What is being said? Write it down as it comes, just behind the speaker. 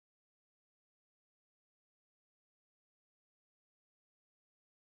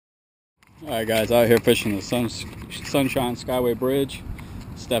Alright guys, out here fishing the Sunshine Skyway Bridge.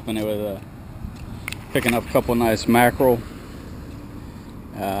 Stepping it with picking up a couple nice mackerel.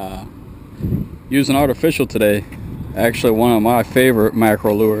 Using artificial today. Actually one of my favorite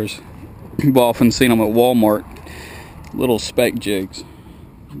mackerel lures. You've often seen them at Wal-Mart. Little spec jigs.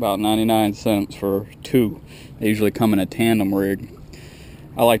 About 99 cents for two. They usually come in a tandem rig.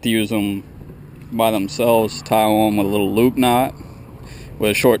 I like to use them by themselves, tie them with a little loop knot with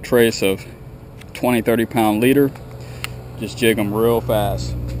a short trace of 20-30 pound leader. Just jig them real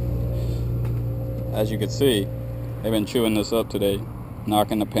fast. As you can see, they've been chewing this up today,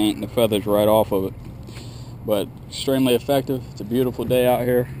 knocking the paint and the feathers right off of it. But extremely effective. It's a beautiful day out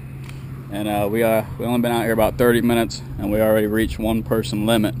here, and we only been out here about 30 minutes, and we already reached one person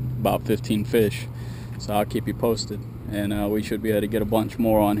limit, about 15 fish. So I'll keep you posted, and we should be able to get a bunch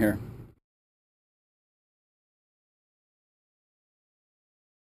more on here.